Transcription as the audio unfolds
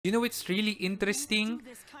You know, it's really interesting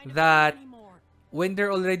that when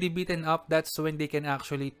they're already beaten up, that's when they can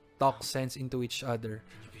actually talk sense into each other.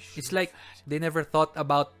 It's like they never thought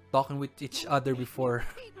about talking with each other before.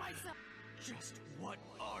 Just what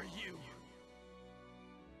are you?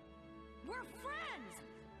 We're friends.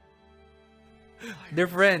 They're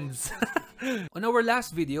friends. On our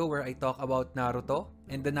last video where I talk about Naruto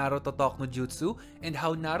and the Naruto Talk no Jutsu and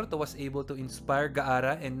how Naruto was able to inspire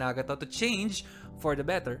Gaara and Nagato to change for the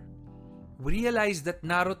better, we realized that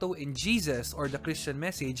Naruto and Jesus, or the Christian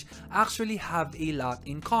message, actually have a lot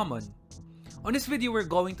in common. On this video, we're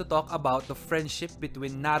going to talk about the friendship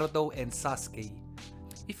between Naruto and Sasuke.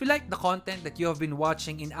 If you like the content that you have been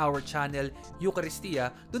watching in our channel,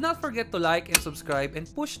 Eucharistia, do not forget to like and subscribe and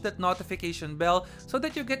push that notification bell so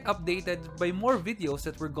that you get updated by more videos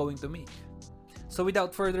that we're going to make. So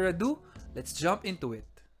without further ado, let's jump into it.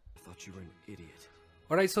 I thought you were an idiot.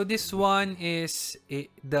 Alright, so this one is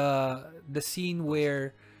the scene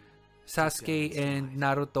where Sasuke and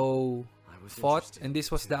Naruto fought, and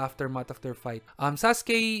this was the aftermath of their fight.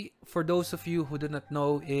 Sasuke, for those of you who do not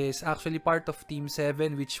know, is actually part of Team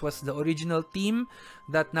 7, which was the original team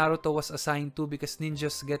that Naruto was assigned to, because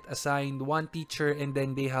ninjas get assigned one teacher and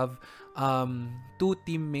then they have two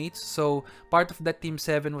teammates. So part of that Team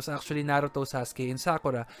 7 was actually Naruto, Sasuke, and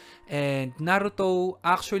Sakura. And Naruto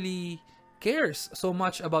actually cares so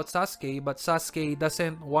much about Sasuke, but Sasuke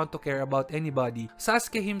doesn't want to care about anybody.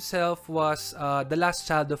 Sasuke himself was the last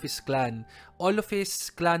child of his clan. All of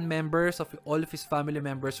his clan members, all of his family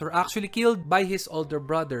members were actually killed by his older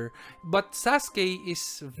brother. But Sasuke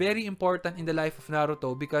is very important in the life of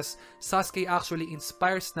Naruto because Sasuke actually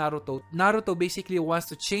inspires Naruto. Naruto basically wants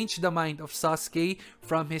to change the mind of Sasuke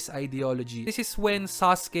from his ideology. This is when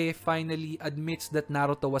Sasuke finally admits that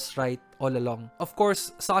Naruto was right all along. Of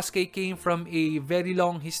course, Sasuke came from a very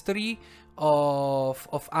long history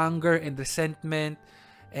of anger and resentment.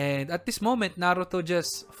 And at this moment, Naruto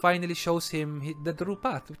just finally shows him the true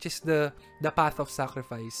path, which is the path of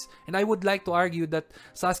sacrifice. And I would like to argue that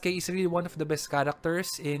Sasuke is really one of the best characters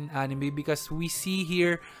in anime because we see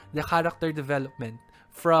here the character development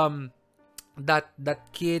from that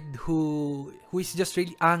kid who is just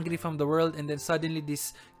really angry from the world, and then suddenly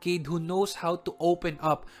this kid who knows how to open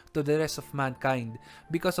up to the rest of mankind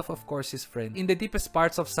because of course his friend. In the deepest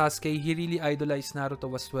parts of Sasuke, he really idolized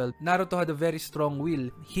Naruto as well. Naruto had a very strong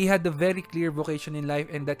will. He had a very clear vocation in life,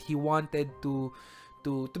 and that he wanted to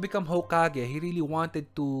become Hokage. He really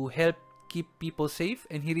wanted to help keep people safe,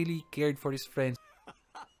 and he really cared for his friends.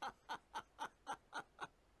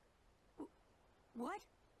 What?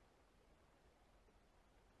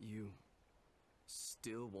 You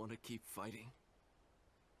still want to keep fighting?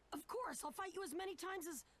 Of course, I'll fight you as many times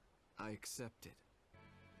as... I accept it.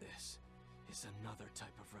 This is another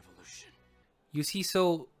type of revolution. You see,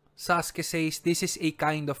 so Sasuke says this is a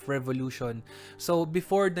kind of revolution. So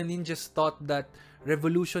before, the ninjas thought that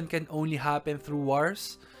revolution can only happen through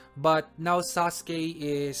wars, but now Sasuke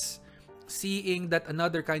is seeing that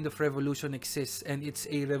another kind of revolution exists, and it's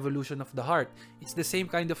a revolution of the heart. It's the same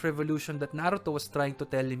kind of revolution that Naruto was trying to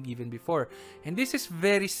tell him even before. And this is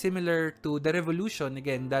very similar to the revolution,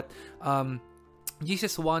 again, that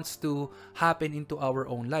Jesus wants to happen into our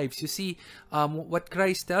own lives. You see, what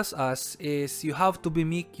Christ tells us is you have to be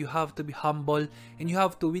meek, you have to be humble, and you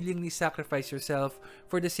have to willingly sacrifice yourself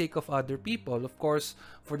for the sake of other people, of course,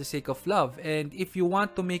 for the sake of love. And if you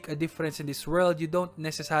want to make a difference in this world, you don't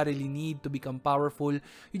necessarily need to become powerful.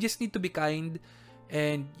 You just need to be kind,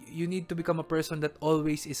 and you need to become a person that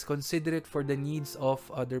always is considerate for the needs of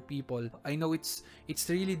other people. I know it's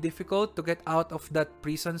really difficult to get out of that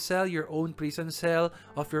prison cell, your own prison cell,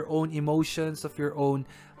 of your own emotions, of your own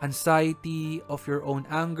anxiety, of your own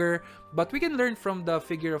anger. But we can learn from the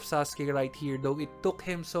figure of Sasuke right here, though it took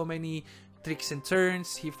him so many tricks and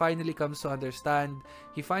turns. He finally comes to understand.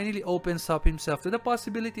 He finally opens up himself to the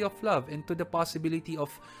possibility of love and to the possibility of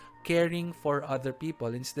caring for other people.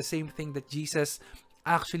 And it's the same thing that Jesus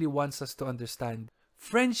actually wants us to understand.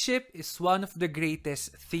 Friendship is one of the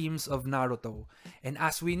greatest themes of Naruto. And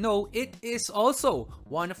as we know, it is also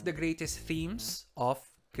one of the greatest themes of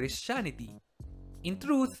Christianity. In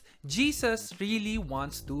truth, Jesus really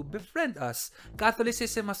wants to befriend us.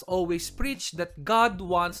 Catholicism has always preached that God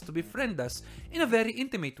wants to befriend us in a very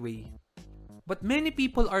intimate way. But many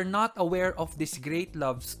people are not aware of this great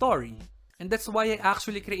love story. And that's why I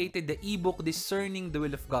actually created the ebook Discerning the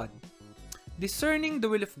Will of God. Discerning the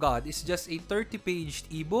Will of God is just a 30-page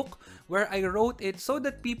ebook where I wrote it so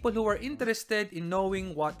that people who are interested in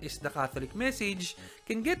knowing what is the Catholic message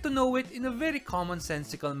can get to know it in a very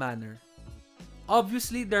commonsensical manner.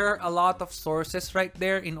 Obviously, there are a lot of sources right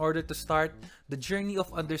there in order to start the journey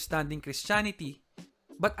of understanding Christianity.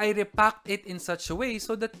 But I repacked it in such a way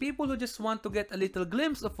so that people who just want to get a little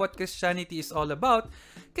glimpse of what Christianity is all about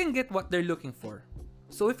can get what they're looking for.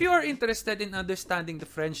 So if you are interested in understanding the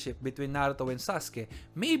friendship between Naruto and Sasuke,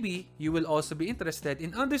 maybe you will also be interested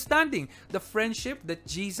in understanding the friendship that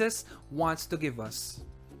Jesus wants to give us.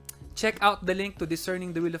 Check out the link to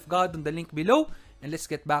Discerning the Will of God on the link below, and let's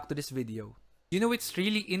get back to this video. You know, it's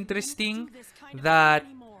really interesting that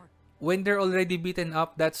when they're already beaten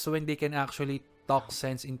up, that's when they can actually talk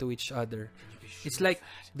sense into each other. It's like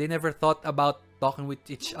they never thought about talking with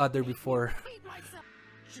each other before.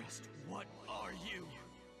 Just what are you?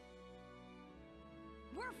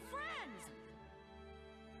 We're friends!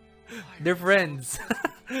 They're friends.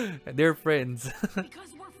 They're friends.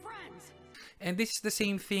 Because we're friends! And this is the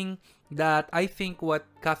same thing that I think what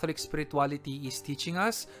Catholic spirituality is teaching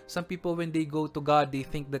us. Some people, when they go to God, they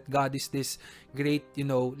think that God is this great,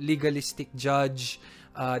 legalistic judge,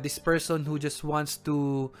 this person who just wants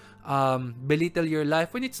to belittle your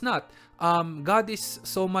life, when it's not. God is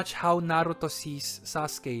so much how Naruto sees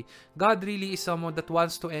Sasuke. God really is someone that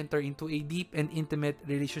wants to enter into a deep and intimate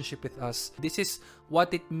relationship with us. This is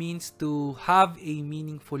what it means to have a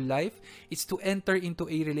meaningful life. It's to enter into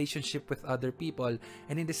a relationship with other people.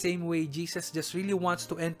 And in the same way, Jesus just really wants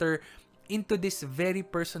to enter into this very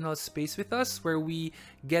personal space with us, where we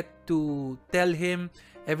get to tell him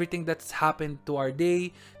everything that's happened to our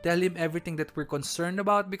day, tell him everything that we're concerned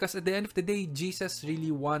about, because at the end of the day, Jesus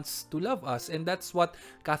really wants to love us, and that's what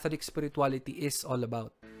Catholic spirituality is all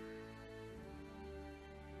about.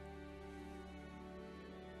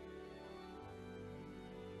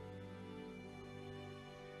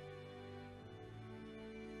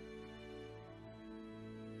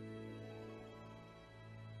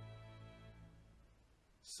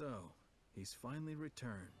 So, he's finally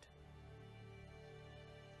returned.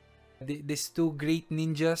 These two great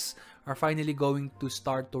ninjas are finally going to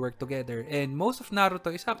start to work together, and most of Naruto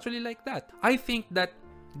is actually like that. I think that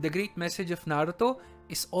the great message of Naruto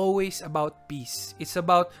is always about peace. It's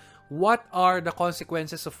about what are the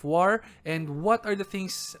consequences of war, and what are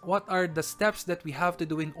the steps that we have to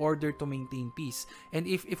do in order to maintain peace. And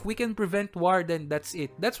if we can prevent war, then that's it.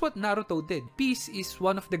 That's what Naruto did. Peace is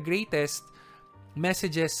one of the greatest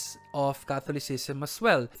messages of Catholicism as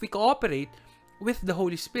well. If we cooperate with the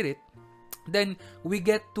Holy Spirit, then we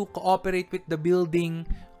get to cooperate with the building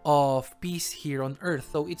of peace here on earth.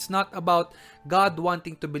 So it's not about God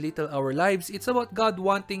wanting to belittle our lives. It's about God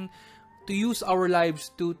wanting to use our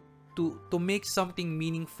lives to make something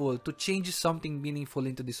meaningful, to change something meaningful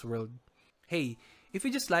into this world. Hey, if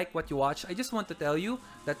you just like what you watch, I just want to tell you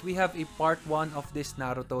that we have a part 1 of this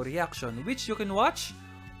Naruto reaction, which you can watch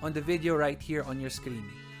on the video right here on your screen.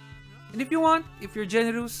 And if you want, if you're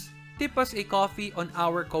generous, tip us a coffee on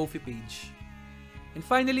our Ko-fi page. And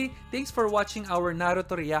finally, thanks for watching our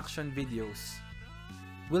Naruto reaction videos.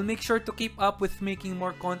 We'll make sure to keep up with making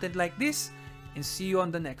more content like this, and see you on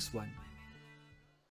the next one.